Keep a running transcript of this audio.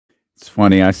It's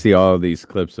funny. I see all of these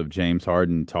clips of James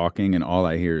Harden talking, and all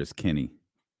I hear is Kenny.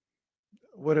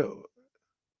 What?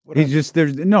 He's just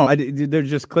there's no.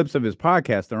 There's just clips of his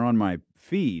podcast. They're on my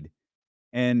feed,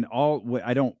 and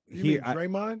I don't You hear. mean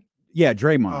Draymond? Yeah, Oh,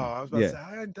 Draymond. I was about to say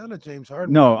I hadn't done a James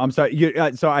Harden. No, I'm sorry.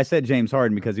 So I said James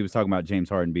Harden because he was talking about James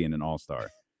Harden being an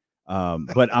all-star.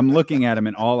 But I'm looking at him,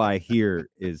 and all I hear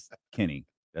is Kenny.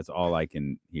 That's all I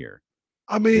can hear.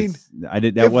 I mean,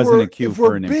 that wasn't a cue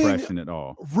for an impression at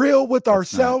all. Real with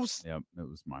ourselves. Yep, it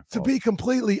was my fault. To be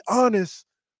completely honest,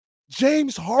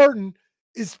 James Harden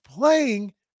is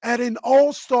playing at an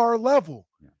all-star level.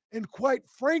 Yeah. And quite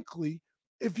frankly,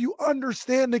 if you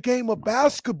understand the game of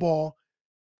basketball,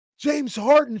 James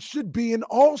Harden should be an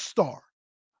all-star.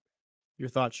 Your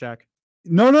thoughts, Shaq?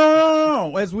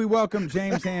 No. As we welcome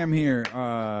James Ham here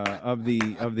of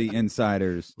the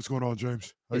Insiders. What's going on,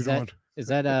 James? How you doing? Is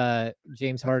that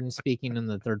James Harden speaking in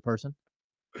the third person?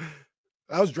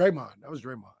 That was Draymond.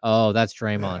 Oh, that's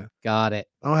Draymond. Yeah. Got it.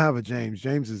 I don't have a James.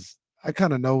 James is, I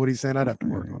kind of know what he's saying. I'd have to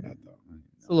work on that, though.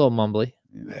 It's a little mumbly.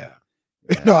 Yeah.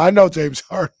 No, I know James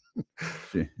Harden.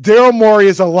 Daryl Morey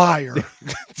is a liar.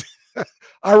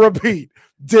 I repeat,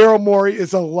 Daryl Morey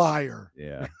is a liar.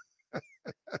 Yeah.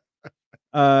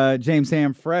 James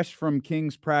Ham, fresh from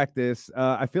King's practice.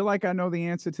 I feel like I know the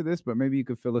answer to this, but maybe you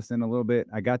could fill us in a little bit.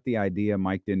 I got the idea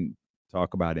Mike didn't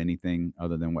talk about anything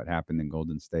other than what happened in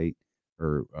Golden State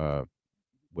or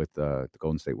with the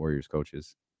Golden State Warriors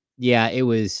coaches. Yeah, it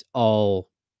was all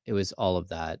of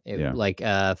that. Like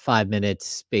 5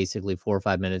 minutes, basically 4 or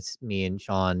 5 minutes, me and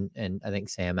Sean and I think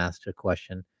Sam asked a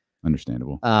question.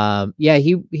 Understandable. Yeah,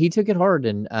 he took it hard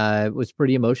and it was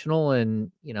pretty emotional,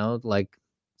 and like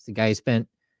the guy spent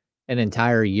an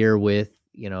entire year with,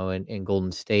 in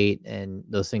Golden State, and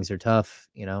those things are tough,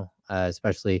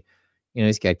 especially,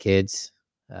 he's got kids,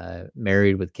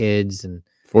 married with kids, and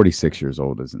 46 years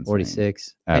old is insane.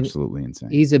 46. Absolutely insane.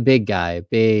 He's a big guy,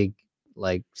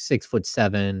 like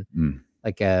 6'7",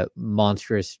 like a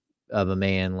monstrous of a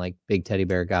man, like big teddy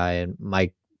bear guy. And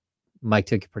Mike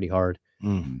took it pretty hard.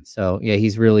 Mm-hmm. So yeah,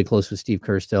 he's really close with Steve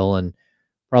Kerr still, and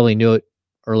probably knew it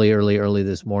early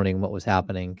this morning what was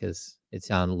happening, because it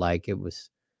sounded like it was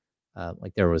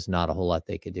like there was not a whole lot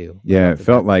they could do. Yeah, it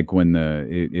felt like when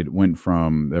it went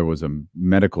from there was a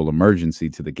medical emergency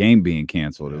to the game being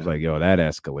canceled. It was like, yo, that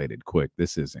escalated quick.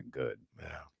 This isn't good. Yeah,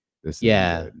 this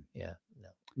isn't good. Yeah. No.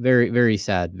 Very, very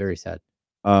sad. Very sad.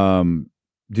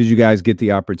 Did you guys get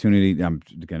the opportunity? I'm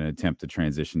going to attempt to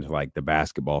transition to like the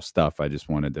basketball stuff. I just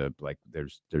wanted to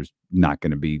there's not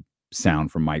going to be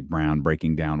sound from Mike Brown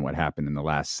breaking down what happened in the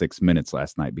last 6 minutes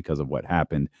last night because of what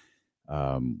happened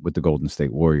with the Golden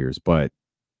State Warriors. But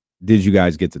did you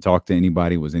guys get to talk to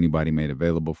anybody? Was anybody made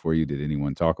available for you? Did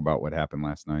anyone talk about what happened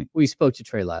last night? We spoke to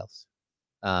Trey Lyles.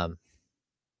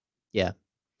 Yeah.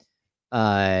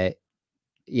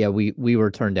 Yeah, we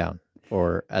were turned down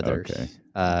for others,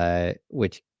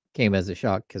 which came as a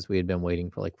shock because we had been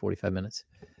waiting for like 45 minutes,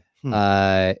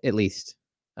 at least.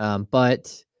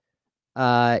 But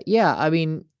yeah, I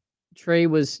mean, Trey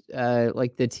was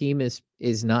like, the team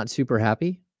is not super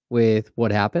happy with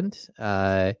what happened.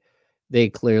 They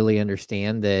clearly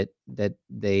understand that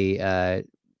they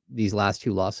these last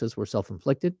two losses were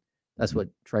self-inflicted. That's what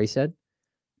Trey said.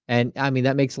 And I mean,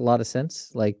 that makes a lot of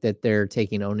sense, like that they're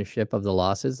taking ownership of the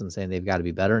losses and saying they've got to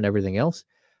be better and everything else.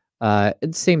 At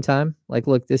the same time, like,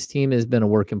 look, this team has been a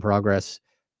work in progress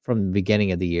from the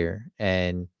beginning of the year,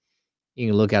 and you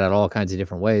can look at it all kinds of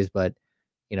different ways, but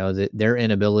their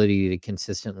inability to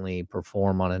consistently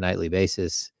perform on a nightly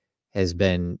basis has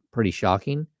been pretty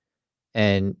shocking.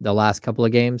 And the last couple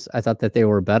of games, I thought that they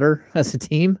were better as a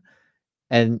team,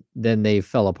 and then they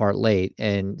fell apart late.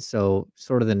 And so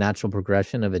sort of the natural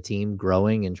progression of a team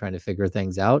growing and trying to figure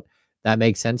things out, that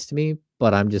makes sense to me.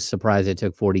 But I'm just surprised it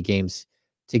took 40 games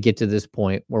to get to this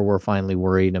point where we're finally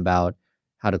worried about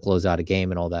how to close out a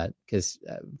game and all that. Because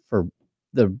for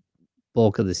the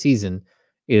bulk of the season,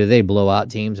 either they blow out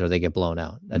teams or they get blown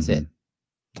out. That's it.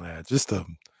 Yeah, just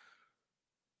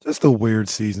a weird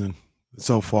season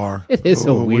so far. It is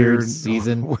a weird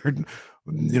season. Weird,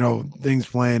 things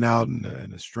playing out in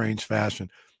a strange fashion.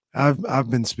 I've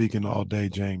been speaking all day,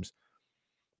 James,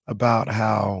 about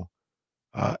how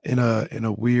in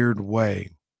a weird way,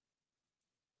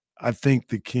 I think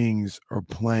the Kings are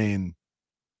playing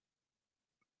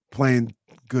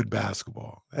good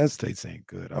basketball. That State's ain't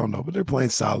good. I don't know, but they're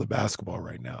playing solid basketball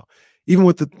right now. Even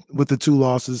with the two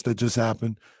losses that just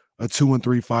happened, a 2-3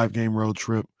 5-game road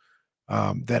trip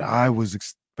that I was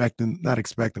not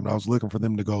expecting, but I was looking for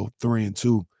them to go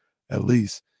 3-2 at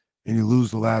least, and you lose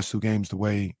the last two games the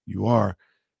way you are.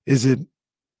 Is it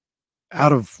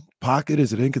out of pocket?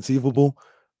 Is it inconceivable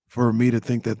for me to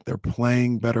think that they're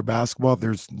playing better basketball.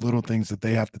 There's little things that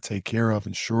they have to take care of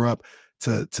and shore up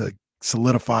to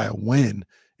solidify a win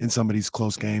in some of these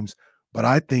close games. But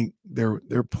I think they're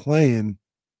playing.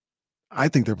 I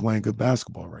think they're playing good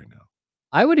basketball right now.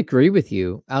 I would agree with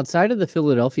you. Outside of the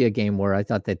Philadelphia game, where I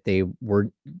thought that they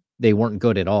weren't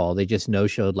good at all. They just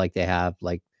no-showed like they have,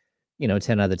 like,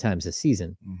 10 other times this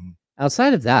season.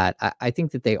 Outside of that, I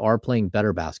think that they are playing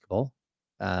better basketball.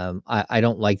 I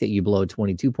don't like that you blow a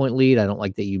 22-point lead. I don't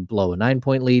like that you blow a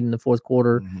 9-point lead in the fourth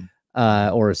quarter,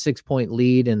 or a 6-point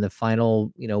lead in the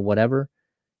final, whatever,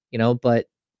 but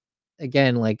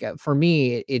again, like, for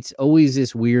me, it's always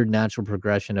this weird natural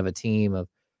progression of a team of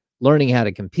learning how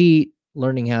to compete,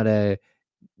 learning how to,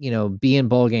 be in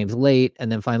ball games late,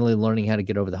 and then finally learning how to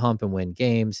get over the hump and win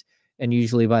games. And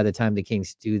usually by the time the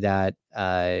Kings do that,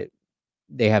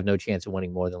 they have no chance of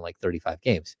winning more than like 35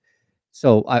 games.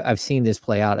 So I've seen this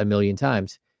play out a million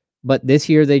times. But this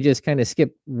year they just kind of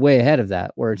skip way ahead of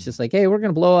that, where it's just like, hey, we're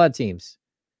going to blow out teams.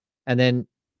 And then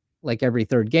like every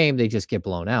third game, they just get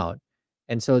blown out.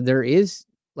 And so there is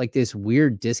like this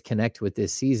weird disconnect with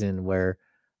this season where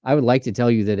I would like to tell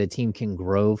you that a team can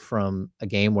grow from a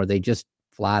game where they just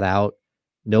flat out,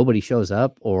 nobody shows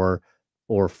up, or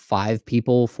 4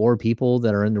 people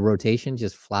that are in the rotation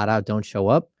just flat out don't show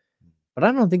up. But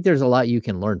I don't think there's a lot you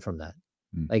can learn from that.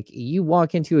 Like, you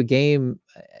walk into a game,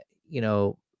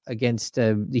 against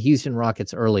the Houston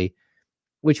Rockets early,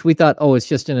 which we thought, oh, it's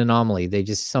just an anomaly.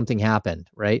 Something happened,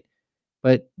 right?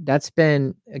 But that's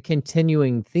been a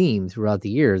continuing theme throughout the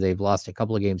year. They've lost a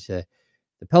couple of games to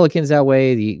the Pelicans that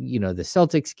way. The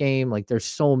Celtics game, like, there's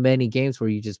so many games where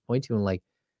you just point to and like,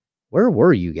 where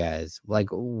were you guys? Like,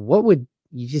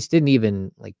 you just didn't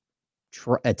even like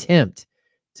attempt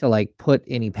to like put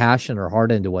any passion or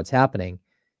heart into what's happening.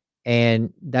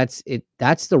 And that's it.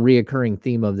 That's the reoccurring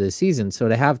theme of this season. So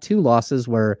to have 2 losses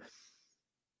where,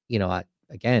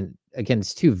 again,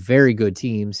 against 2 very good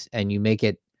teams, and you make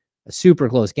it a super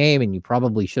close game, and you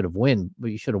probably should have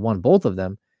but you should have won both of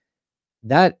them.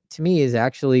 That to me is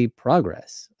actually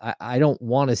progress. I don't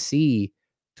want to see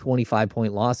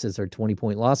 25-point losses or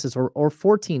 20-point losses or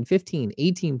 14, 15,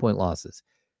 18-point losses.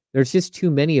 There's just too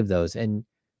many of those. And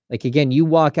like, again, you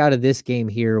walk out of this game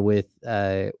here with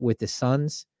the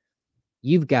Suns,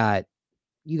 you've got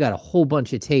a whole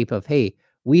bunch of tape of, hey,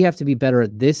 we have to be better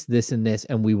at this, this, and this,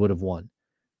 and we would have won.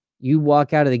 You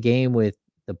walk out of the game with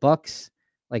the Bucks,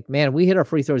 like, man, we hit our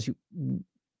free throws,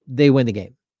 they win the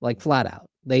game, like, flat out.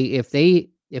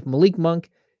 If Malik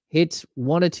Monk hits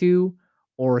 1 or 2,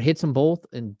 or hits them both,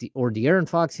 or De'Aaron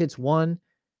Fox hits 1,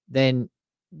 then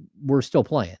we're still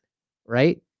playing,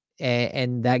 right?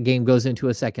 And that game goes into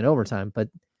a second overtime. But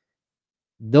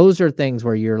those are things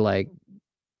where you're like,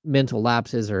 mental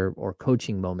lapses or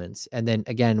coaching moments. And then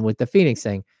again, with the Phoenix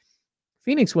thing,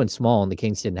 Phoenix went small and the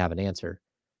Kings didn't have an answer.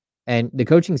 And the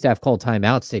coaching staff called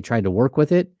timeouts. They tried to work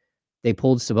with it. They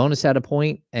pulled Sabonis at a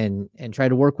point and tried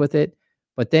to work with it.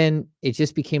 But then it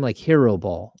just became like hero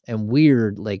ball and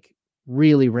weird, like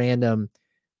really random,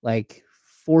 like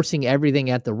forcing everything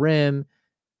at the rim,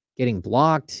 getting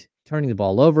blocked, turning the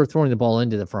ball over, throwing the ball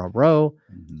into the front row.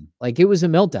 Like, it was a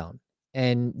meltdown.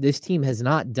 And this team has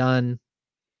not done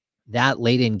that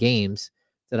late in games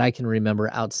that I can remember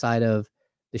outside of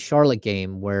the Charlotte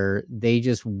game, where they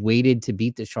just waited to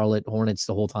beat the Charlotte Hornets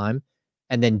the whole time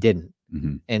and then didn't.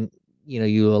 And,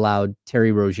 you allowed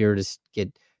Terry Rozier to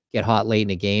get hot late in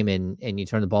a game, and you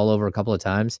turn the ball over a couple of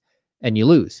times and you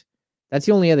lose. That's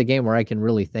the only other game where I can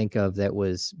really think of that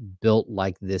was built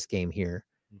like this game here.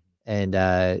 And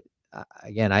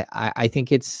again, I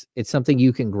think it's something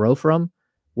you can grow from,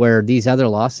 where these other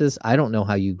losses, I don't know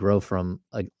how you grow from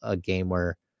a game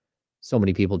where so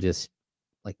many people just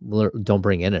like don't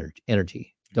bring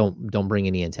energy, don't bring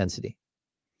any intensity.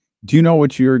 Do you know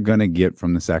what you're going to get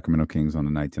from the Sacramento Kings on a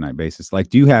night-to-night basis? Like,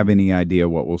 do you have any idea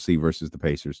what we'll see versus the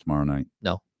Pacers tomorrow night?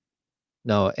 No.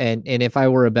 And if I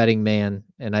were a betting man,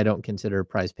 and I don't consider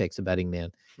Prize Picks a betting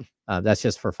man, that's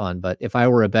just for fun. But if I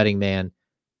were a betting man,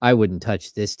 I wouldn't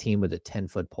touch this team with a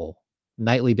 10-foot pole.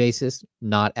 Nightly basis,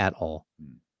 not at all.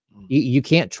 You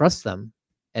can't trust them,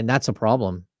 and that's a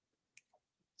problem.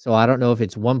 So I don't know if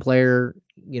it's one player,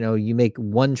 you make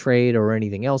one trade or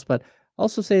anything else, but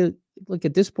also say, look,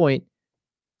 at this point,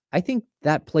 I think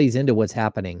that plays into what's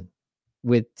happening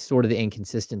with sort of the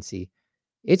inconsistency.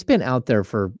 It's been out there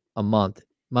for a month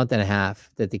and a half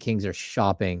that the Kings are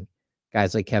shopping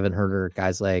guys like Kevin Huerter,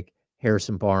 guys like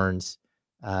Harrison Barnes,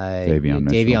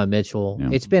 Davion Mitchell. Yeah.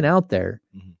 It's been out there.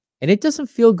 And it doesn't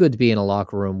feel good to be in a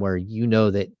locker room where you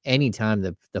know that anytime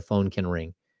the phone can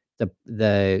ring.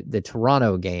 The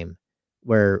Toronto game,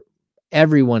 where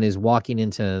everyone is walking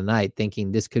into the night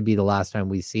thinking this could be the last time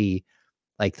we see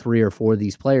like 3 or 4 of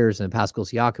these players, and Pascal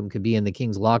Siakam could be in the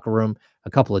Kings locker room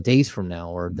a couple of days from now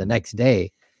or the next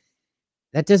day.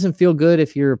 That doesn't feel good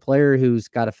if you're a player who's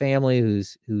got a family,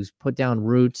 who's put down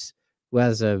roots, who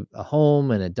has a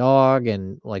home and a dog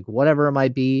and like whatever it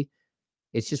might be.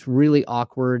 It's just really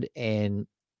awkward. And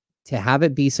to have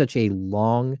it be such a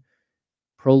long,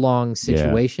 prolonged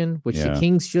situation, which the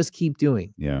Kings just keep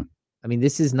doing. Yeah. I mean,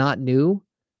 this is not new,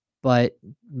 but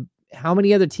how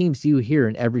many other teams do you hear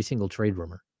in every single trade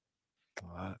rumor?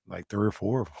 Like 3 or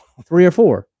 4. 3 or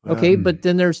 4. Okay, but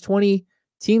then there's 20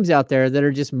 teams out there that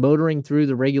are just motoring through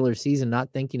the regular season,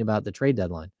 not thinking about the trade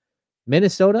deadline.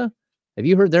 Minnesota, have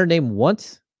you heard their name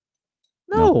once?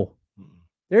 No.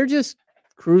 They're just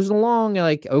cruising along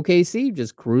like OKC,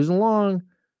 just cruising along.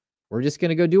 We're just going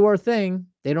to go do our thing.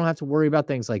 They don't have to worry about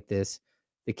things like this.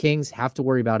 The Kings have to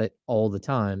worry about it all the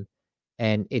time.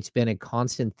 And it's been a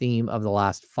constant theme of the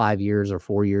last 5 years or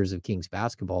 4 years of Kings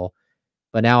basketball.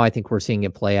 But now I think we're seeing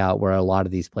it play out where a lot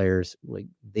of these players, like,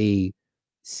 they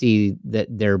see that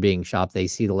they're being shopped. They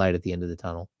see the light at the end of the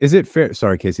tunnel. Is it fair?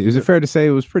 Sorry, Casey. Is it fair to say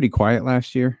it was pretty quiet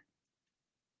last year?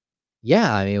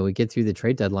 Yeah, I mean, we get through the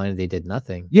trade deadline and they did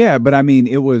nothing. Yeah, but I mean,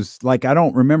 it was like, I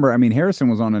don't remember. I mean, Harrison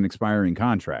was on an expiring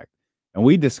contract, and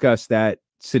we discussed that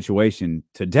situation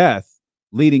to death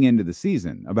leading into the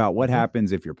season about what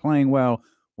happens if you're playing well,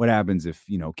 what happens if,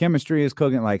 you know, chemistry is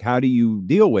cooking, like, how do you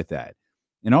deal with that?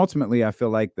 And ultimately, I feel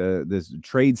like this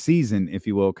trade season, if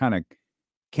you will, kind of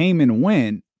came and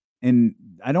went, and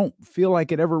I don't feel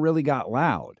like it ever really got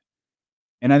loud.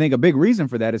 And I think a big reason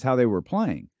for that is how they were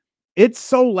playing. It's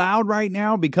so loud right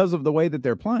now because of the way that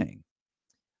they're playing.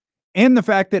 And the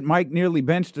fact that Mike nearly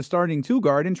benched a starting 2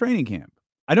 guard in training camp.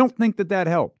 I don't think that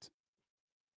helped.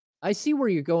 I see where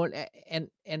you're going,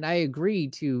 and I agree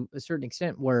to a certain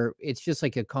extent where it's just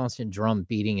like a constant drum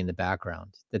beating in the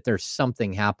background, that there's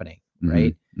something happening,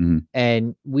 right?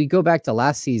 And we go back to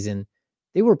last season,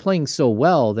 they were playing so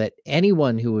well that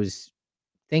anyone who was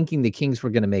thinking the Kings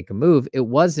were going to make a move, it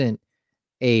wasn't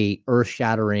a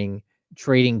earth-shattering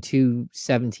trading 2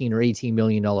 $17 or $18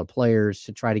 million players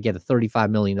to try to get a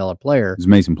 $35 million player. It was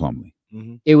Mason Plumlee.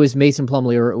 It was Mason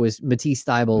Plumlee, or it was Matisse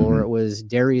Thybulle, or it was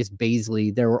Darius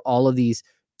Baisley. There were all of these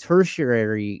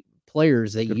tertiary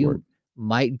players that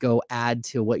might go add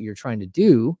to what you're trying to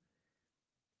do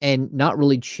and not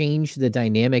really change the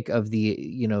dynamic of the,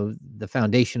 you know, the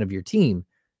foundation of your team.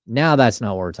 Now that's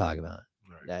not what we're talking about.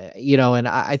 Right. You know, and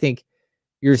I think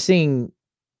you're seeing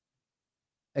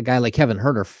a guy like Kevin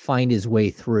Huerter find his way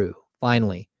through.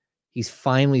 Finally, he's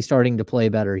finally starting to play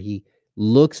better. He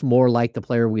looks more like the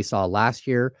player we saw last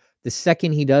year. The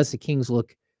second he does, the Kings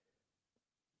look,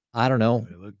 I don't know.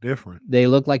 They look different. They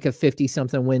look like a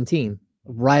 50-something win team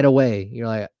right away. You're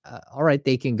like, all right,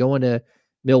 they can go into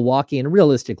Milwaukee, and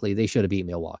realistically, they should have beat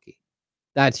Milwaukee.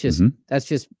 That's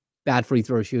just bad free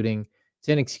throw shooting. It's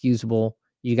inexcusable.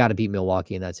 You got to beat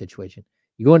Milwaukee in that situation.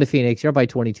 You go into Phoenix, you're by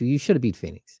 22. You should have beat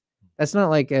Phoenix. That's not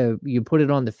like you put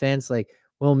it on the fence like,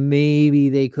 well, maybe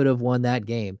they could have won that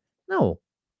game. No,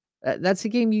 that's a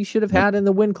game you should have had in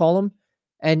the win column.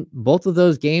 And both of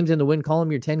those games in the win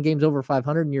column, you're 10 games over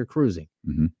 500 and you're cruising.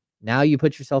 Now you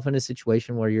put yourself in a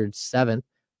situation where you're 7th.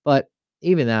 But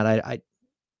even that,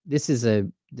 this is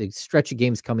the stretch of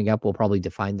games coming up will probably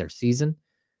define their season.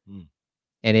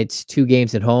 And it's 2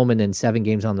 games at home and then 7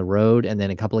 games on the road. And then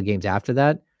a couple of games after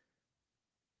that.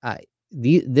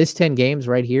 This 10 games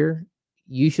right here,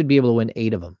 you should be able to win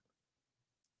 8 of them.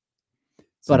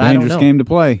 But I don't know. Dangerous game to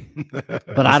play.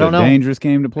 But I don't know. Dangerous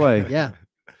game to play. Yeah.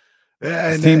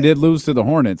 This team did lose to the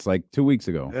Hornets like 2 weeks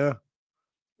ago. Yeah.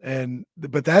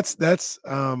 But that's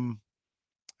one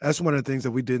of the things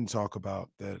that we didn't talk about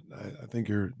that I think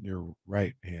you're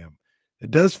right, Ham.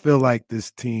 It does feel like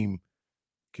this team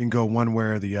can go one way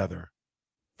or the other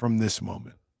from this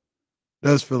moment. It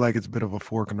does feel like it's a bit of a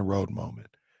fork in the road moment.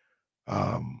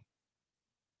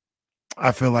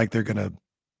 I feel like they're going to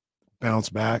bounce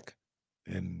back,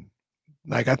 and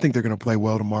like I think they're going to play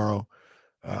well tomorrow.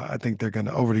 I think they're going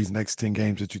to, over these next 10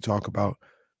 games that you talk about,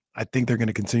 I think they're going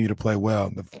to continue to play well.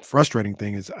 And the frustrating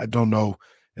thing is I don't know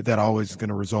if that always is going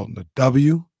to result in a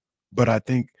W, but I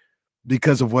think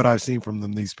because of what I've seen from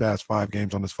them these past 5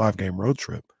 games on this 5-game road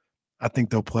trip, I think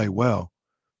they'll play well.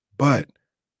 But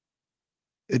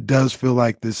it does feel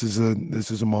like this is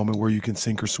a moment where you can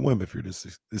sink or swim if you're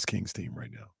this Kings team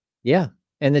right now. Yeah.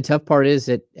 And the tough part is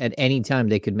that at any time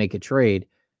they could make a trade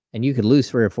and you could lose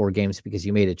 3 or 4 games because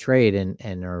you made a trade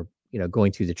and are, you know,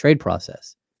 going through the trade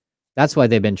process. That's why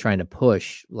they've been trying to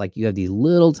push. Like, you have these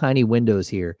little tiny windows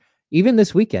here. Even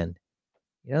this weekend,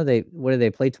 what do they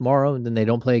play tomorrow? And then they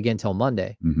don't play again till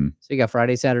Monday. Mm-hmm. So you got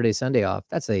Friday, Saturday, Sunday off.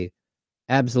 That's a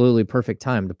absolutely perfect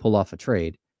time to pull off a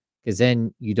trade, because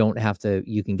then you don't have to,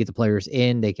 you can get the players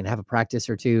in, they can have a practice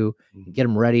or two, get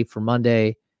them ready for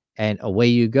Monday, and away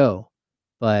you go.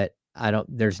 But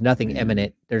there's nothing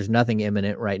imminent. There's nothing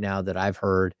imminent right now that I've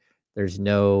heard. There's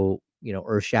no,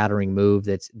 earth-shattering move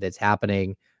that's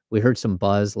happening. We heard some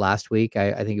buzz last week.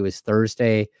 I think it was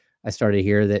Thursday. I started to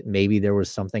hear that maybe there was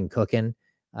something cooking,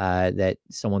 that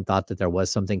someone thought that there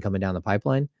was something coming down the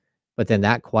pipeline, but then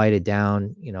that quieted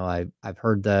down. I've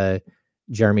heard the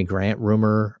Jeremy Grant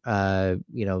rumor,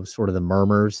 sort of the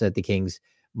murmurs that the Kings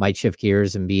might shift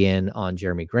gears and be in on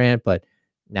Jeremy Grant, but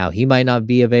now he might not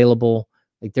be available.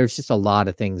 Like, there's just a lot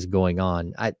of things going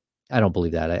on. I don't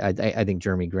believe that. I think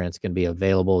Jeremy Grant's going to be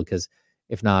available, because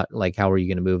if not, like, how are you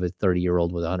going to move a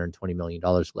 30-year-old with $120 million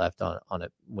left on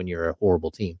it when you're a horrible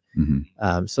team?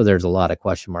 Mm-hmm. So there's a lot of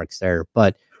question marks there,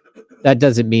 but that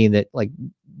doesn't mean that, like,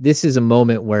 this is a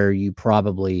moment where you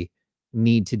probably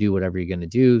need to do whatever you're going to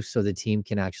do so the team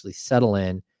can actually settle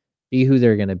in, be who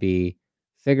they're going to be,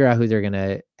 figure out who they're going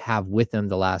to have with them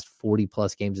the last 40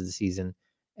 plus games of the season.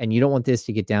 And you don't want this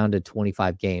to get down to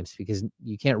 25 games, because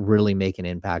you can't really make an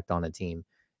impact on a team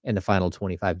in the final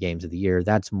 25 games of the year.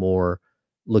 That's more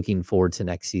looking forward to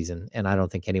next season. And I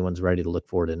don't think anyone's ready to look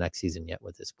forward to next season yet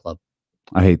with this club.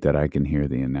 I hate that I can hear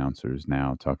the announcers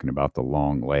now talking about the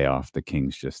long layoff the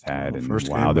Kings just had. And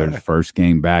wow, their first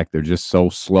game back, they're just so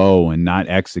slow and not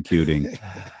executing.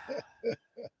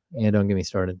 Yeah, don't get me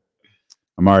started.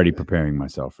 I'm already preparing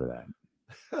myself for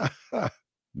that.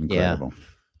 Incredible. Yeah.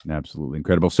 Absolutely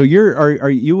incredible. So are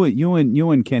you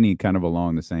and Kenny kind of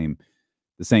along the same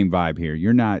vibe here?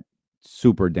 You're not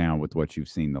super down with what you've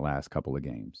seen the last couple of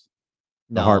games.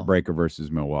 The heartbreaker versus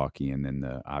Milwaukee, and then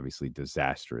the obviously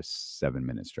disastrous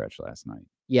 7-minute stretch last night.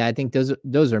 Yeah, I think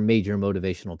those are major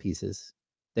motivational pieces.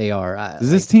 They are. Does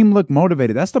this team look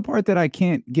motivated? That's the part that I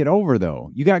can't get over,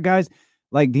 though. You got guys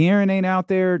like De'Aaron ain't out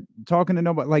there talking to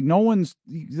nobody. Like, no one's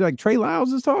like Trey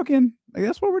Lyles is talking. Like,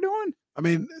 that's what we're doing. I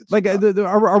mean, like,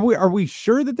 are we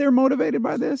sure that they're motivated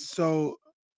by this? So,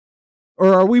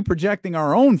 or are we projecting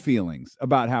our own feelings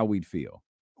about how we'd feel?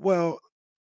 Well,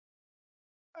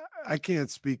 I can't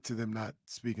speak to them not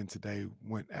speaking today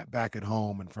back at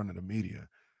home in front of the media,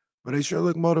 but they sure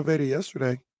looked motivated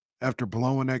yesterday after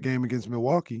blowing that game against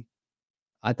Milwaukee.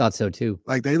 I thought so too.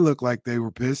 Like, they looked like they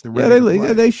were pissed and ready to play.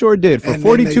 Yeah, they sure did. For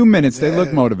 42 minutes, they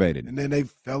looked motivated. And then they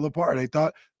fell apart. They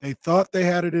thought they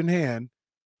had it in hand,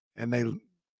 and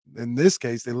in this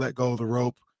case, they let go of the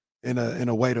rope in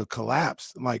a way to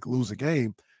collapse and like lose a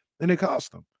game. And it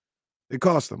cost them.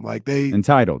 Like, they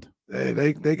entitled.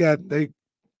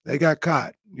 They got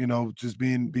caught, just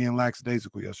being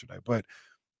lackadaisical yesterday. But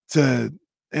to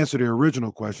answer the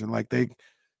original question, like,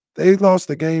 they lost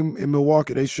the game in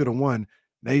Milwaukee. They should have won.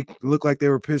 They looked like they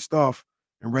were pissed off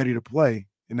and ready to play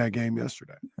in that game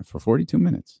yesterday. For 42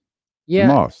 minutes.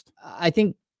 Yeah. Lost. I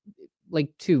think, like,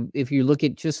 too, if you look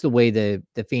at just the way the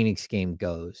Phoenix game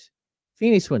goes,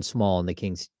 Phoenix went small and the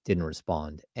Kings didn't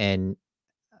respond. And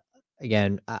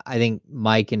again, I think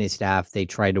Mike and his staff, they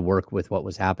tried to work with what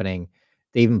was happening.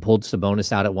 They even pulled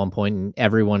Sabonis out at one point, and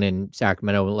everyone in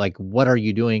Sacramento was like, what are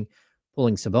you doing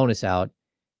pulling Sabonis out?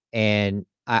 And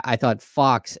I thought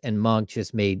Fox and Monk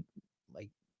just made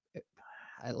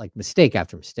like mistake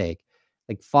after mistake.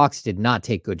 Like, Fox did not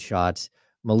take good shots.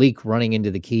 Malik running into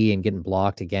the key and getting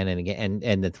blocked again and again,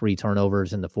 and the 3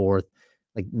 turnovers in the fourth.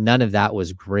 Like, none of that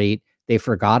was great. They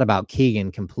forgot about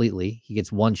Keegan completely. He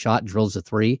gets one shot, drills a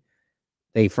 3.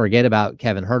 They forget about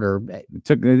Kevin Huerter. They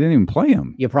didn't even play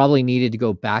him. You probably needed to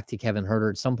go back to Kevin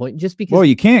Huerter at some point, just because. Well,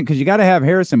 you can't, because you got to have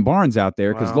Harrison Barnes out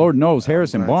there, because Lord knows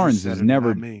Harrison Barnes is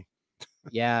never.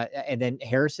 Yeah, and then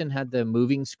Harrison had the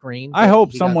moving screen. I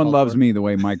hope someone loves me the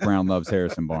way Mike Brown loves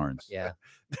Harrison Barnes. Yeah,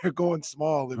 they're going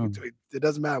small. It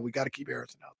doesn't matter. We got to keep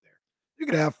Harrison out there. You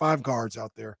can have 5 guards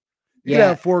out there. You can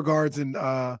have 4 guards and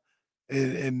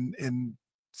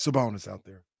Sabonis out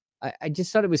there. I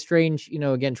just thought it was strange.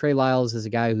 Again, Trey Lyles is a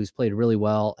guy who's played really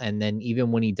well. And then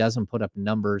even when he doesn't put up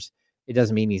numbers, it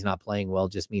doesn't mean he's not playing well.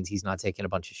 It just means he's not taking a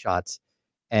bunch of shots.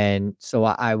 And so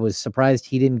I was surprised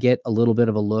he didn't get a little bit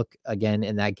of a look again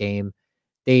in that game.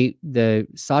 The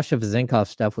Sasha Vezenkov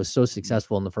stuff was so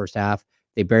successful in the first half.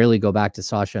 They barely go back to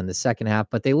Sasha in the second half,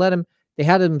 but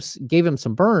gave him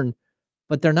some burn,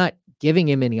 but they're not giving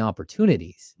him any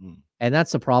opportunities. And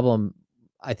that's the problem,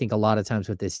 I think, a lot of times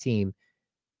with this team.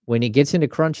 When it gets into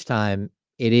crunch time,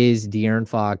 it is De'Aaron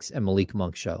Fox and Malik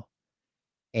Monk show.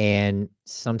 And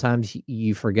sometimes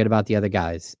you forget about the other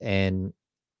guys. And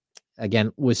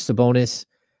again, with Sabonis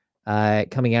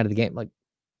coming out of the game, like,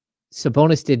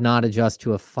 Sabonis did not adjust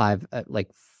to a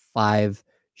five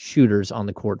shooters on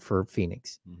the court for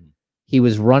Phoenix. Mhm. He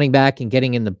was running back and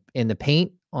getting in the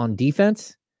paint on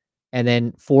defense, and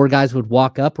then 4 guys would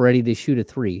walk up ready to shoot a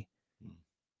 3.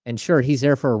 And sure, he's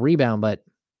there for a rebound, but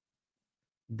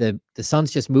the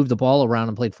Suns just moved the ball around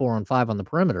and played 4-on-5 on the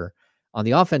perimeter. On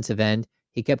the offensive end,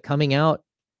 he kept coming out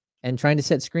and trying to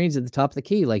set screens at the top of the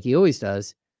key like he always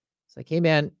does. It's like, hey,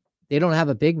 man, they don't have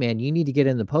a big man. You need to get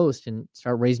in the post and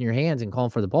start raising your hands and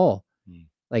calling for the ball.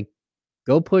 Like,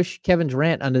 go push Kevin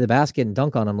Durant under the basket and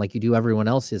dunk on him like you do everyone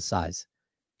else his size.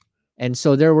 And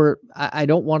so there were, I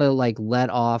don't want to like let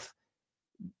off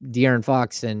De'Aaron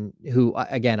Fox, and who,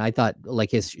 again, I thought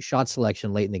like his shot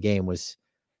selection late in the game was,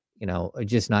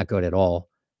 just not good at all.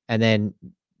 And then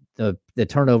the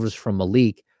turnovers from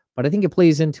Malik. But I think it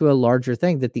plays into a larger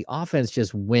thing that the offense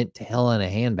just went to hell in a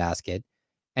handbasket,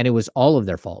 and it was all of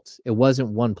their faults. It wasn't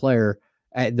one player.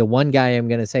 The one guy I'm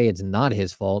going to say it's not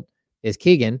his fault is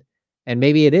Keegan, and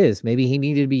maybe it is. Maybe he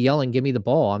needed to be yelling, "Give me the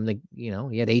ball!" He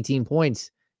had 18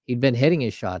 points. He'd been hitting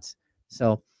his shots.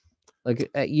 So,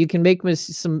 like, you can make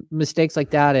some mistakes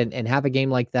like that and have a game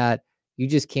like that. You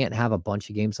just can't have a bunch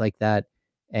of games like that.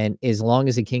 And as long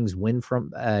as the Kings win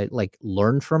from,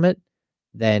 learn from it,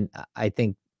 then I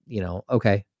think,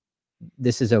 okay,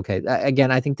 this is okay.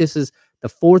 Again, I think this is the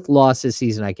 4th loss this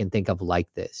season I can think of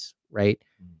like this, right?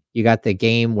 You got the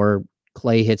game where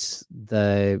Clay hits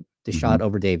the shot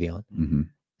over Davion.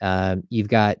 You've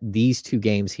got these 2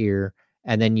 games here,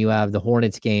 and then you have the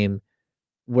Hornets game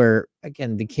where,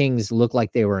 again, the Kings look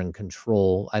like they were in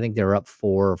control. I think they were up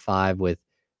 4 or 5 with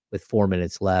 4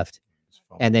 minutes left,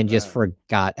 and then just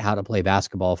forgot how to play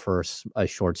basketball for a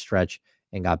short stretch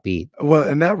and got beat. Well,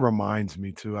 and that reminds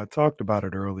me too. I talked about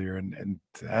it earlier, and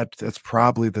that's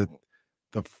probably the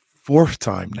 4th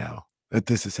time now that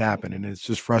this has happened, and it's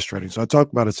just frustrating. So I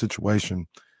talked about a situation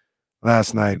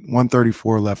last night,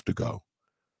 1:34 left to go,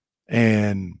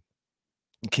 and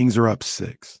the Kings are up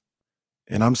 6.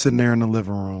 And I'm sitting there in the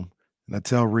living room, and I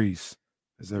tell Reese,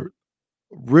 is that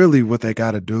really what they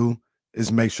got to do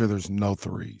is make sure there's no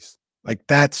threes. Like,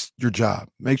 that's your job.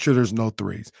 Make sure there's no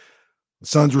threes. The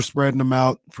Suns were spreading them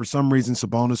out. For some reason,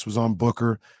 Sabonis was on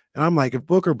Booker. And I'm like, if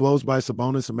Booker blows by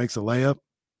Sabonis and makes a layup,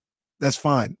 that's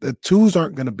fine. The 2s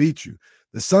aren't going to beat you.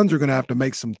 The Suns are going to have to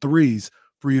make some 3s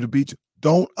for you to beat you.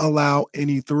 Don't allow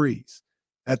any 3s.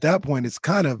 At that point, it's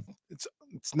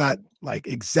not like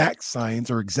exact science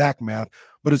or exact math,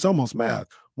 but it's almost math.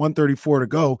 1:34 to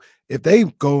go. If they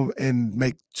go and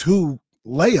make 2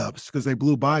 layups because they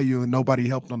blew by you and nobody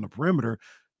helped on the perimeter,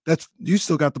 you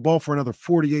still got the ball for another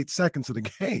 48 seconds of the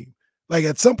game. Like,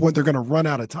 at some point, they're going to run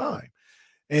out of time.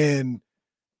 And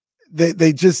they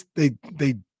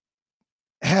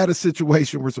had a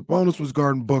situation where Sabonis was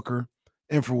guarding Booker,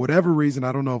 and for whatever reason,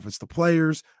 I don't know if it's the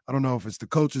players, I don't know if it's the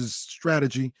coach's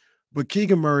strategy, but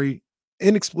Keegan Murray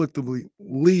inexplicably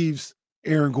leaves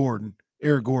Eric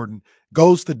Gordon,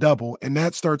 goes to double, and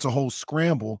that starts a whole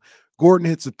scramble. Gordon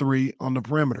hits a 3 on the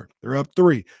perimeter. They're up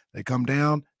 3. They come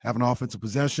down, have an offensive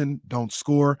possession, don't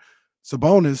score.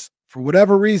 Sabonis, for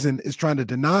whatever reason, is trying to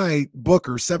deny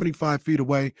Booker 75 feet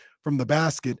away from the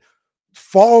basket,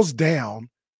 falls down.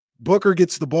 Booker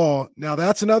gets the ball. Now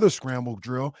that's another scramble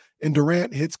drill, and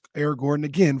Durant hits Eric Gordon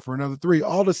again for another 3.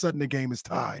 All of a sudden, the game is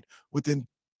tied within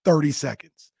 30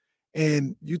 seconds.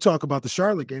 And you talk about the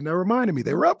Charlotte game, that reminded me.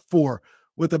 They were up 4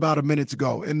 with about a minute to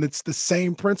go, and it's the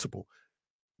same principle.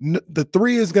 The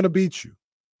 3 is going to beat you.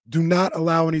 Do not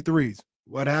allow any 3s.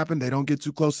 What happened? They don't get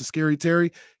too close to Scary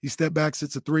Terry. He stepped back,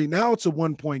 sits a 3. Now it's a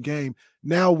 1-point game.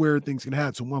 Now where things can happen,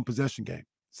 it's a 1-possession game.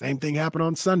 Same thing happened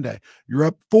on Sunday. You're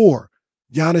up 4.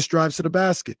 Giannis drives to the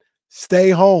basket. Stay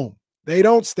home. They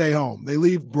don't stay home. They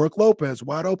leave Brook Lopez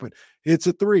wide open. Hits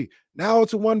a 3. Now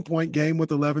it's a 1-point game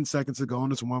with 11 seconds to go,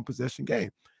 and it's a 1-possession game.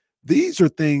 These are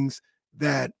things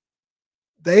that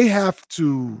they have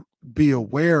to be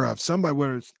aware of.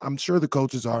 I'm sure the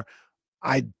coaches are.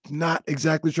 I'm not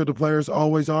exactly sure the players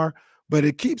always are, but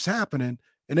it keeps happening,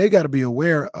 and they got to be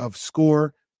aware of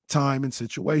score, time, and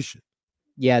situation.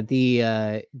 Yeah,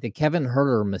 the Kevin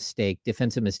Huerter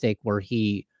defensive mistake, where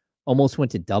he almost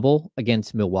went to double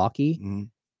against Milwaukee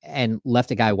and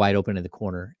left a guy wide open in the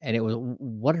corner. And it was,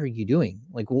 what are you doing?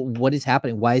 Like, what is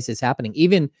happening? Why is this happening?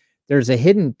 Even there's a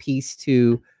hidden piece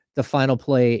to the final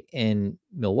play in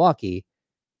Milwaukee.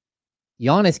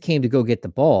 Giannis came to go get the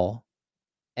ball,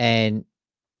 and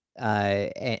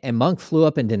Monk flew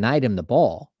up and denied him the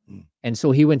ball. And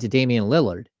so he went to Damian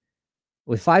Lillard.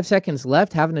 With 5 seconds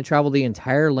left, having to travel the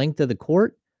entire length of the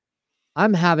court,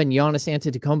 I'm having Giannis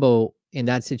Antetokounmpo in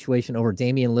that situation over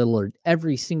Damian Lillard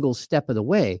every single step of the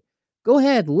way. Go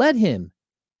ahead, let him.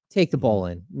 take the ball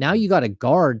in. Now you got a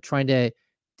guard trying to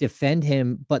defend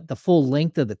him, but the full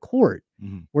length of the court.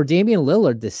 Where Damian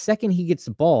Lillard, the second he gets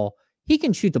the ball, he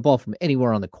can shoot the ball from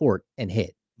anywhere on the court and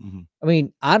hit. I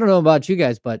mean, I don't know about you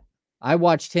guys, but I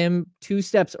watched him 2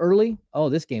 steps early. Oh,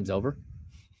 this game's over.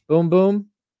 Boom, boom.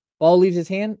 Ball leaves his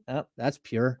hand. Oh, that's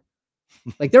pure.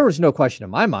 Like, there was no question in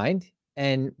my mind,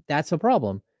 and that's a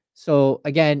problem. So,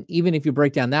 again, even if you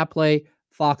break down that play,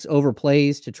 Fox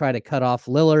overplays to try to cut off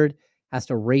Lillard, has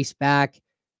to race back.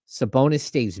 Sabonis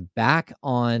stays back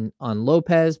on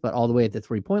Lopez, but all the way at the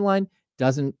three-point line,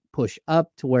 doesn't push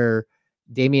up to where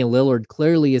Damian Lillard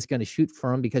clearly is going to shoot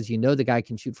from, because you know the guy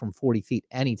can shoot from 40 feet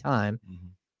anytime.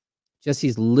 Just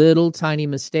these little tiny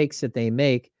mistakes that they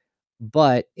make,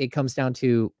 but it comes down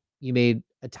to you made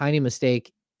a tiny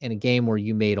mistake in a game where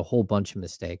you made a whole bunch of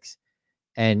mistakes.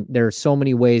 And there are so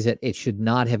many ways that it should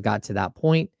not have got to that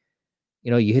point.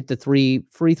 You know, you hit the 3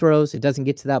 free throws, it doesn't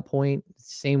get to that point.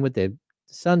 Same with the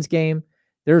Suns game.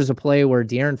 There's a play where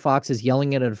De'Aaron Fox is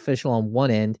yelling at an official on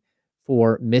one end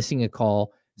for missing a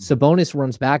call. Sabonis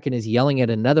runs back and is yelling at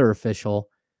another official.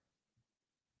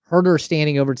 Herder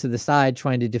standing over to the side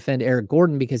trying to defend Eric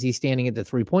Gordon because he's standing at the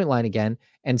three-point line again,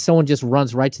 and someone just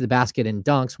runs right to the basket and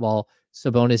dunks while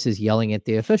Sabonis is yelling at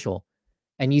the official.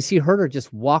 And you see Herder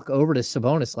just walk over to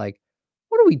Sabonis like,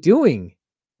 what are we doing?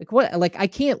 Like, what? Like, I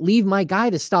can't leave my guy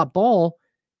to stop ball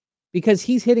because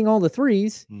he's hitting all the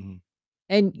threes,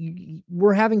 and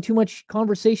we're having too much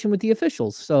conversation with the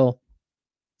officials. So,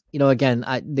 you know, again,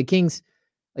 the Kings,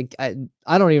 like,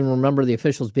 I don't even remember the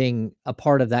officials being a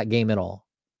part of that game at all,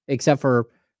 except for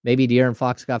maybe De'Aaron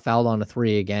Fox got fouled on a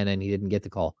 3 again and he didn't get the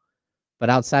call. But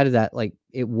outside of that, like,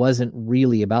 it wasn't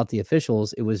really about the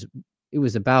officials. It was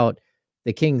about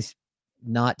the Kings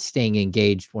not staying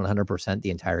engaged 100%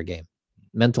 the entire game.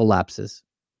 Mental lapses.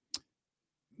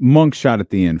 Monk's shot at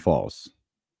the end falls.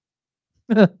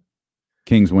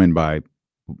 Kings win by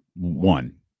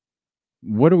 1.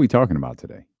 What are we talking about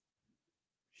today?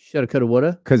 Shoulda, coulda,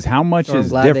 woulda. Because how much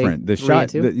is different? The shot,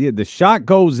 the shot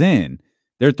goes in.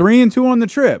 They're 3-2 on the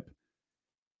trip.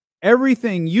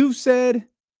 Everything you've said,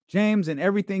 James, and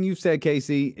everything you've said,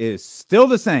 Casey, is still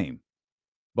the same.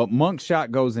 But Monk's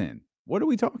shot goes in. What are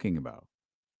we talking about?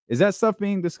 Is that stuff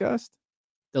being discussed?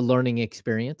 The learning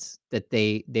experience that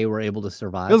they were able to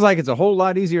survive. Feels like it's a whole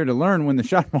lot easier to learn when the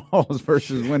shot falls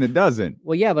versus when it doesn't.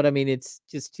 Well, yeah, but I mean, it's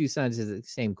just 2 sides of the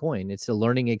same coin. It's a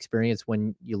learning experience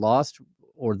when you lost,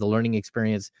 or the learning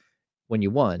experience when you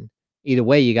won. Either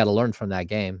way, you got to learn from that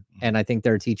game. And I think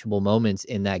there are teachable moments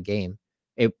in that game.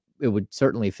 It would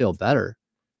certainly feel better.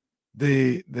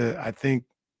 I think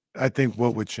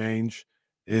what would change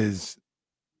is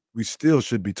we still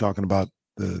should be talking about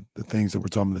the things that we're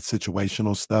talking about, the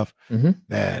situational stuff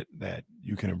that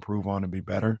you can improve on and be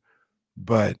better.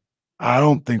 But I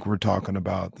don't think we're talking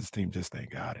about this team just ain't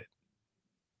got it.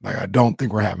 Like, I don't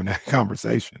think we're having that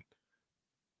conversation.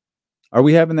 Are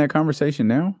we having that conversation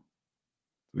now?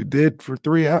 We did for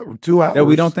 2 hours. That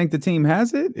we don't think the team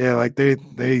has it? Yeah, like they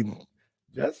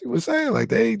Jesse was saying, like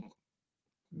they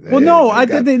well, no, I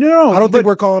don't think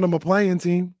we're calling them a playing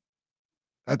team.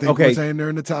 I think we're saying they're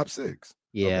in the top 6.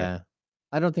 Yeah. Okay.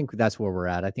 I don't think that's where we're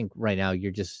at. I think right now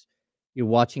you're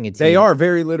watching a team. They are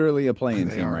very literally a playing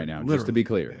team right now, just to be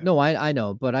clear. No, I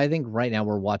know, but I think right now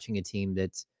we're watching a team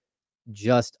that's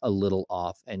just a little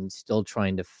off and still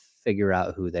trying to figure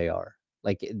out who they are.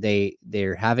 Like,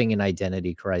 they're having an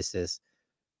identity crisis.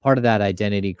 Part of that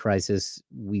identity crisis,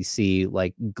 we see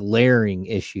like glaring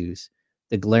issues.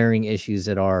 The glaring issues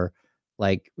that are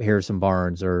like Harrison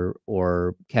Barnes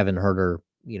or Kevin Herter,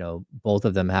 you know, both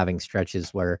of them having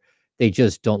stretches where they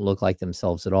just don't look like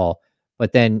themselves at all.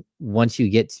 But then once you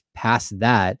get past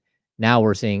that, now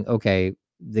we're saying, okay,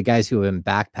 the guys who have been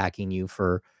backpacking you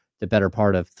for the better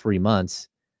part of 3 months,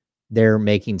 they're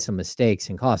making some mistakes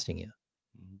and costing you.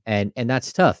 And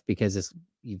that's tough because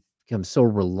you've become so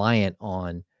reliant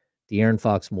on De'Aaron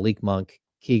Fox, Malik Monk,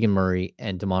 Keegan Murray,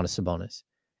 and Domantas Sabonis.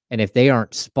 And if they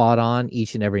aren't spot on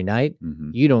each and every night,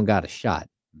 you don't got a shot.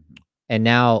 And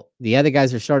now the other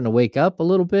guys are starting to wake up a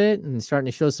little bit and starting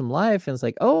to show some life. And it's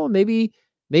like, oh, maybe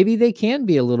they can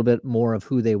be a little bit more of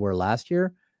who they were last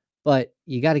year. But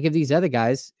you got to give these other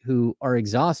guys who are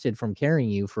exhausted from carrying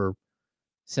you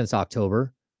since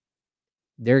October,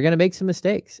 they're going to make some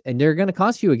mistakes and they're going to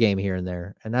cost you a game here and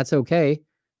there. And that's okay,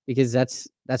 because that's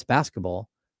basketball.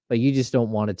 But you just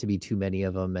don't want it to be too many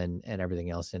of them and everything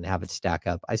else and have it stack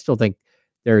up. I still think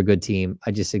they're a good team.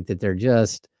 I just think that they're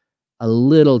just a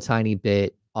little tiny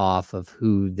bit off of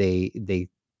who they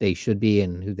should be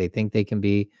and who they think they can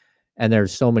be. And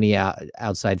there's so many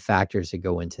outside factors that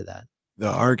go into that. The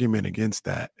argument against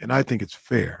that, and I think it's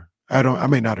fair. I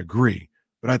may not agree,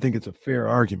 but I think it's a fair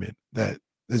argument that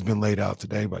has been laid out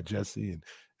today by Jesse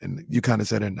and you kind of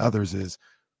said it and others is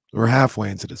we're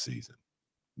halfway into the season.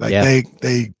 Like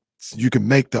you can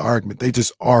make the argument. They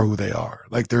just are who they are.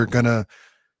 Like they're gonna,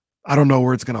 I don't know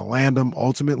where it's gonna land them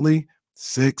ultimately,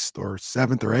 6th or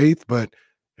 7th or 8th, but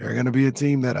they're gonna be a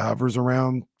team that hovers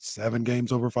around 7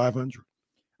 games over 500.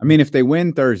 I mean, if they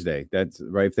win Thursday, that's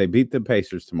right. If they beat the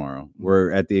Pacers tomorrow, we're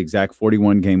at the exact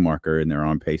 41 game marker, and they're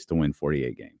on pace to win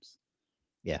 48 games.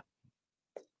 Yeah.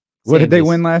 What did they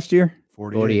win last year?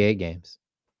 48 games.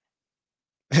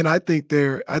 And I think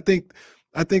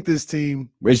this team.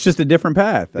 It's just a different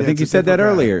path. Yeah, I think you said that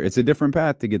earlier. It's a different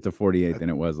path to get to 48 than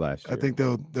it was last year. I think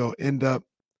they'll end up,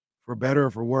 for better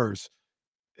or for worse,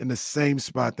 in the same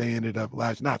spot they ended up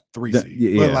last. Not 3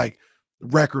 seed, but like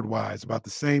record-wise, about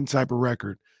the same type of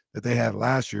record that they had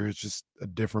last year. It's just a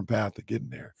different path to getting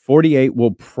there. 48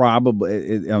 will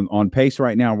probably, on pace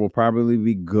right now, will probably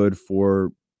be good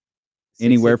for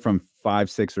anywhere from 5,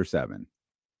 6, or 7.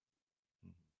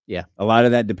 Yeah. A lot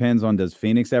of that depends on, does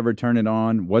Phoenix ever turn it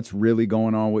on? What's really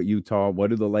going on with Utah?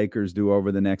 What do the Lakers do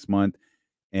over the next month?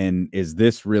 And is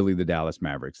this really the Dallas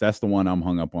Mavericks? That's the one I'm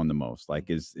hung up on the most. Like,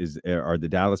 are the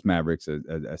Dallas Mavericks a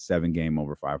 7-game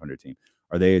over 500 team?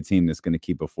 Are they a team that's going to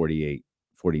keep a 48,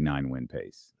 49 win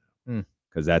pace?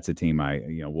 Because that's a team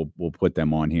we'll put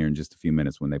them on here in just a few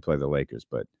minutes when they play the Lakers.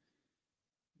 But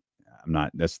I'm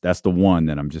not. That's the one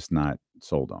that I'm just not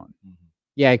sold on.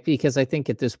 Yeah, because I think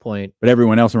at this point, but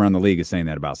everyone else around the league is saying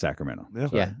that about Sacramento.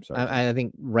 Sorry. I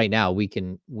think right now we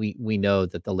know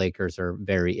that the Lakers are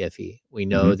very iffy. We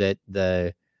know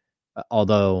that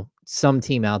although some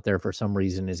team out there for some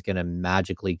reason is going to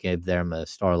magically give them a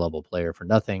star level player for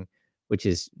nothing, which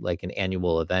is like an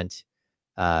annual event.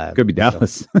 Could be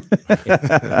Dallas.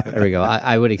 There we go.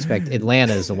 I would expect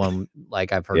Atlanta is the one,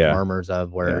 like I've heard murmurs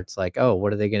of, where it's like, oh,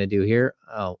 what are they going to do here?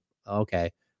 Oh,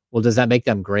 okay. Well, does that make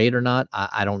them great or not?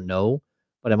 I don't know,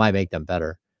 but it might make them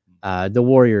better. The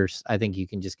Warriors, I think you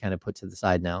can just kind of put to the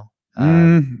side now.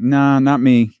 No, not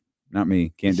me. Not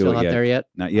me. Can't do it not yet. There yet?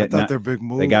 Not yet. I thought their big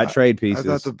move. They got trade pieces. I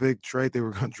thought the big trade they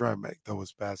were going to try and make, though,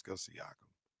 was Pascal Siakam.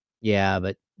 Yeah,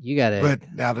 but you got to. But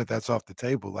now that that's off the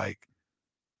table, like,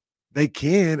 they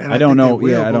can. And I don't know.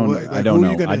 Will, I don't know.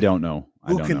 I don't know.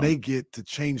 Who can they get to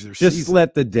change their just season?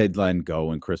 Let the deadline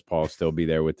go and Chris Paul still be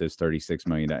there with this $36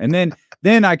 million. And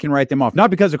then I can write them off.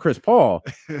 Not because of Chris Paul,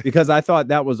 because I thought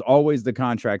that was always the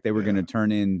contract they were going to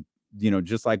turn in,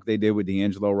 just like they did with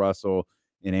D'Angelo Russell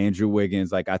and Andrew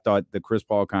Wiggins. Like, I thought the Chris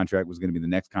Paul contract was going to be the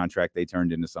next contract they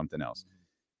turned into something else.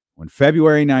 When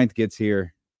February 9th gets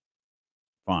here,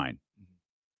 fine.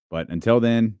 But until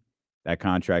then, that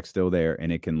contract's still there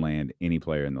and it can land any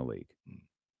player in the league.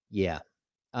 Yeah.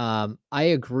 I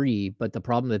agree, but the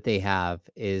problem that they have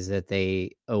is that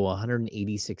they owe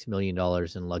 $186 million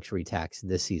in luxury tax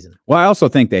this season. Well, I also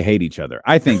think they hate each other.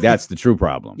 I think that's the true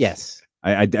problem. Yes.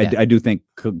 I do think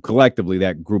collectively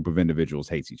that group of individuals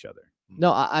hates each other.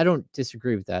 No, I don't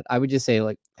disagree with that. I would just say,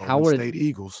 like, State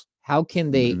Eagles. How can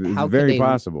they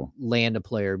possible land a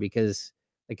player? Because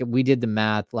like we did the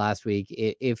math last week,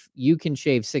 if you can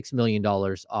shave $6 million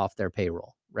off their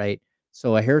payroll, right?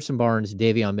 So a Harrison Barnes,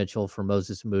 Davion Mitchell for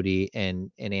Moses Moody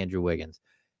and Andrew Wiggins.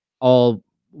 All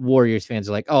Warriors fans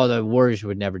are like, oh, the Warriors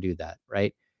would never do that,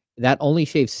 right? That only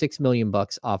shaves $6 million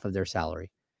off of their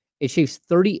salary. It shaves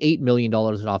 $38 million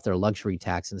off their luxury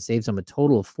tax and saves them a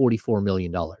total of $44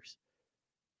 million.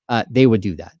 They would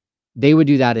do that. They would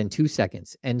do that in 2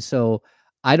 seconds. And so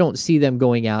I don't see them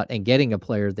going out and getting a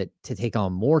player to take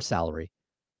on more salary.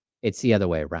 It's the other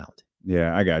way around.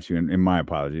 Yeah, I got you. And my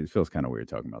apologies. It feels kind of weird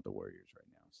talking about the Warriors right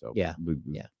now. So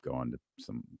we go on to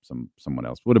someone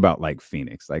else. What about like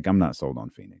Phoenix? Like, I'm not sold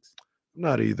on Phoenix.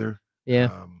 Not either.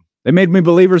 Yeah. They made me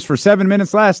believers for 7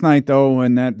 minutes last night, though,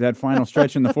 in that final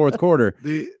stretch in the fourth quarter.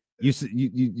 You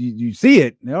see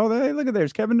it. Hey, look at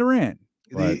there's Kevin Durant.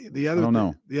 The other I don't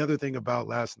know. The other thing about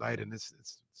last night, and it's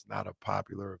not a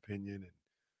popular opinion,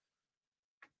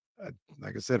 and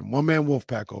like I said, one man wolf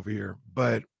pack over here,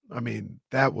 but I mean,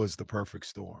 that was the perfect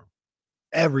storm.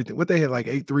 Everything. What they had, like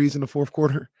 8 threes in the fourth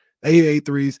quarter. They had 8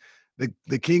 threes.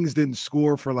 The Kings didn't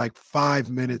score for like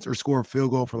 5 minutes or score a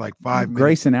field goal for like 5 minutes.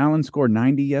 Grayson Allen scored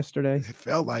 90 yesterday. It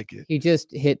felt like it. He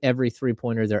just hit every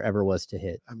 3-pointer there ever was to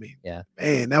hit. I mean, yeah,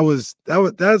 man,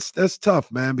 that's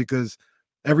tough, man, because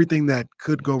everything that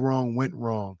could go wrong went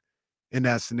wrong in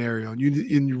that scenario. And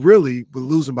you really were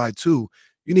losing by 2.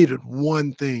 You needed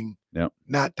one thing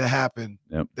not to happen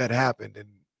that happened, and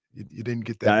you didn't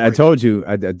get that. I told you.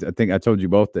 I think I told you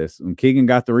both this. When Keegan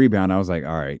got the rebound, I was like,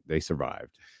 all right, they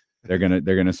survived. They're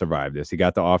gonna survive this. He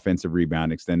got the offensive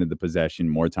rebound, extended the possession,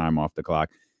 more time off the clock.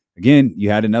 again, you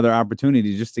had another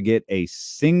opportunity just to get a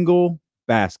single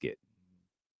basket.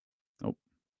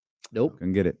 Nope.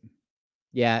 Couldn't get it.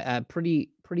 Yeah, pretty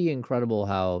incredible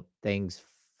how things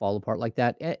fall apart like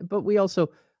that. But we also,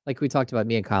 like we talked about,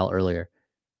 me and Kyle earlier.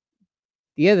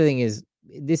 The other thing is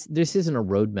this isn't a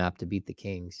roadmap to beat the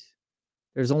Kings.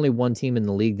 There's only one team in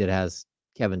the league that has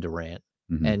Kevin Durant.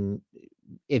 And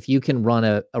if you can run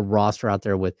a roster out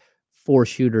there with 4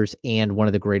 shooters and one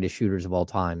of the greatest shooters of all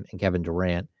time and Kevin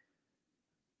Durant,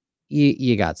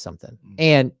 you got something.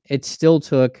 And it still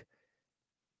took,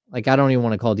 like, I don't even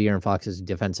want to call De'Aaron Fox's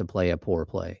defensive play a poor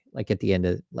play. Like, at the end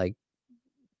of, like,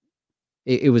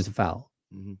 it was a foul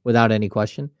without any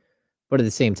question. But at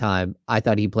the same time, I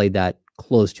thought he played that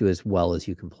close to as well as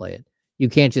you can play it. You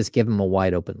can't just give him a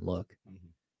wide open look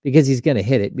because he's going to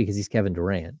hit it because he's Kevin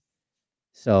Durant.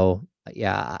 So,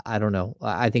 yeah, I don't know.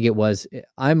 I think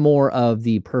I'm more of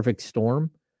the perfect storm,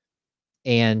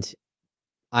 and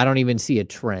I don't even see a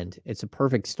trend. It's a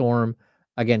perfect storm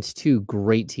against 2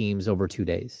 great teams over 2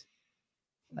 days.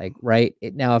 Like, right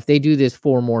now, if they do this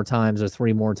 4 more times or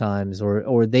 3 more times,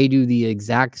 or they do the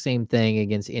exact same thing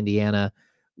against Indiana,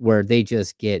 where they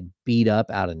just get beat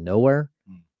up out of nowhere,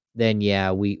 then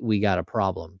yeah, we got a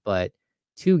problem. But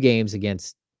 2 games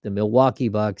against the Milwaukee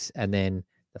Bucks and then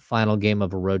the final game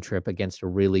of a road trip against a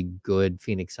really good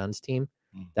Phoenix Suns team,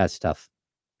 that's tough.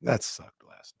 That sucked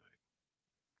last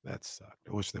night. That sucked.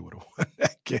 I wish they would have won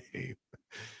that game.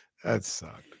 That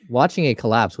sucked. Watching it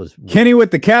collapse was Kenny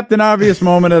with the Captain Obvious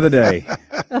moment of the day.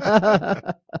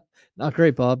 Not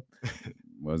great, Bob.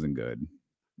 Wasn't good.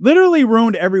 Literally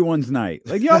ruined everyone's night.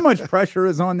 Like, you know how much pressure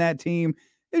is on that team?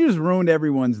 It just ruined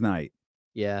everyone's night.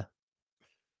 Yeah.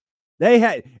 They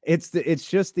had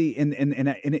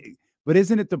but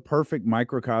isn't it the perfect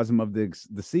microcosm of the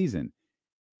season?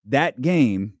 That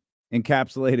game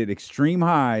encapsulated extreme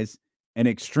highs and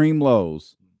extreme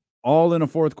lows, all in a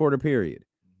fourth quarter period.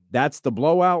 That's the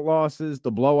blowout losses,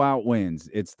 the blowout wins.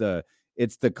 It's the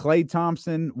Klay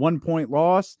Thompson 1-point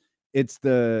loss. It's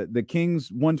the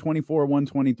Kings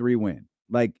 124-123 win.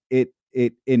 Like, it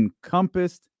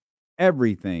encompassed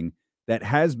everything that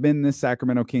has been this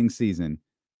Sacramento Kings season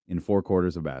in 4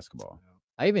 quarters of basketball.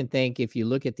 I even think if you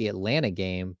look at the Atlanta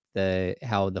game,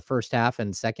 how the first half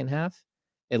and second half,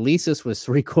 at least this was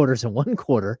 3 quarters and 1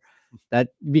 quarter. That,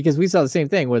 because we saw the same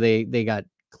thing where they got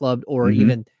clubbed, or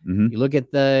even you look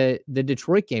at the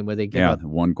Detroit game where they gave up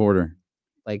 1 quarter.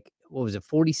 Like, what was it,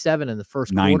 47 in the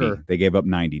first 90. quarter? They gave up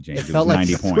 90, James. It felt like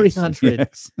 90 points. 300.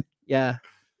 Yes. Yeah.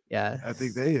 Yeah. I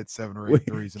think they hit 7 or 8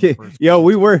 threes in the first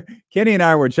Kenny and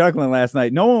I were chuckling last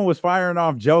night. No one was firing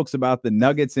off jokes about the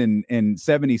Nuggets and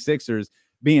 76ers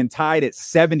being tied at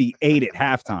 78 at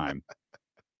halftime.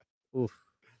 Oof.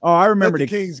 Oh, I remember the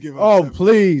Kings give up. Oh,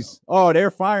 please. Oh,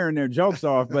 they're firing their jokes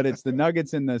off, but it's the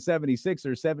Nuggets and the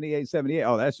 76ers, 78.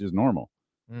 Oh, that's just normal.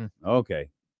 Okay.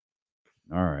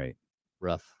 All right.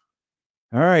 Rough.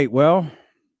 All right. Well,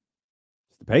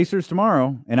 it's the Pacers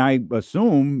tomorrow, and I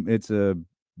assume it's a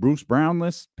Bruce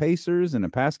Brownless Pacers and a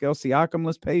Pascal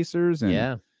Siakamless Pacers,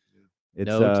 and it's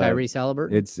no Tyrese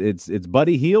Halliburton. It's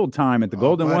Buddy Hield time at the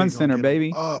Golden One Center,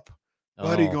 baby.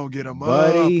 Buddy gonna get him up.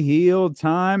 Buddy Hield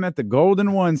time at the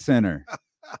Golden One Center.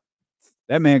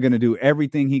 That man gonna do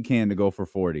everything he can to go for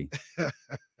 40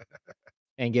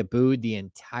 and get booed the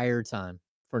entire time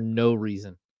for no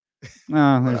reason.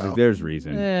 There's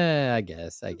reason. I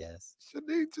guess. Should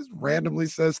he just randomly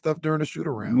says stuff during a shoot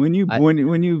around? When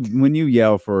you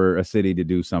yell for a city to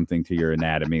do something to your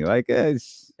anatomy, like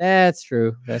that's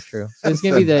true. That's true. So it's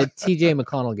gonna be the TJ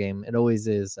McConnell game. It always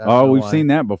is. We've seen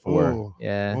that before.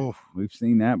 We've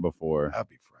seen that before. That'd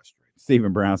be frustrating.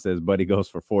 Stephen Brown says Buddy goes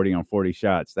for 40 on 40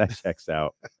 shots. That checks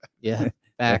out. Yeah.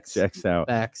 Facts. That checks out.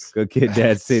 Facts. Good Kid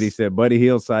Dad City said Buddy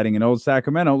Hield sighting in old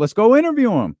Sacramento. Let's go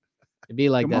interview him. It'd be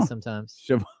like that sometimes.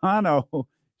 Shavano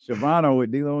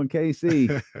with D-Lo and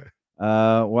KC.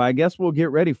 Well, I guess we'll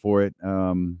get ready for it.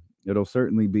 It'll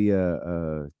certainly be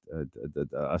a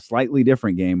slightly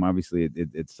different game. Obviously,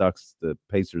 it sucks. The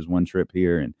Pacers one trip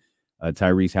here, and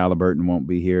Tyrese Halliburton won't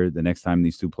be here the next time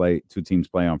these two teams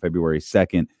play on February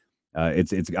 2nd.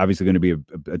 It's obviously going to be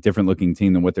a different looking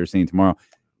team than what they're seeing tomorrow.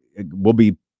 We'll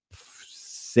be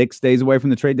 6 days away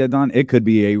from the trade deadline. It could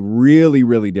be a really,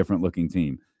 really different looking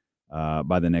team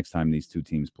by the next time these two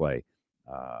teams play.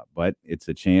 But it's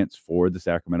a chance for the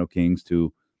Sacramento Kings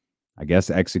to, I guess,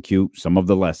 execute some of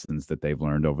the lessons that they've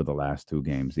learned over the last 2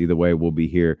 games. Either way, we'll be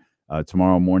here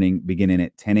tomorrow morning beginning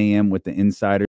at 10 a.m. with the Insiders.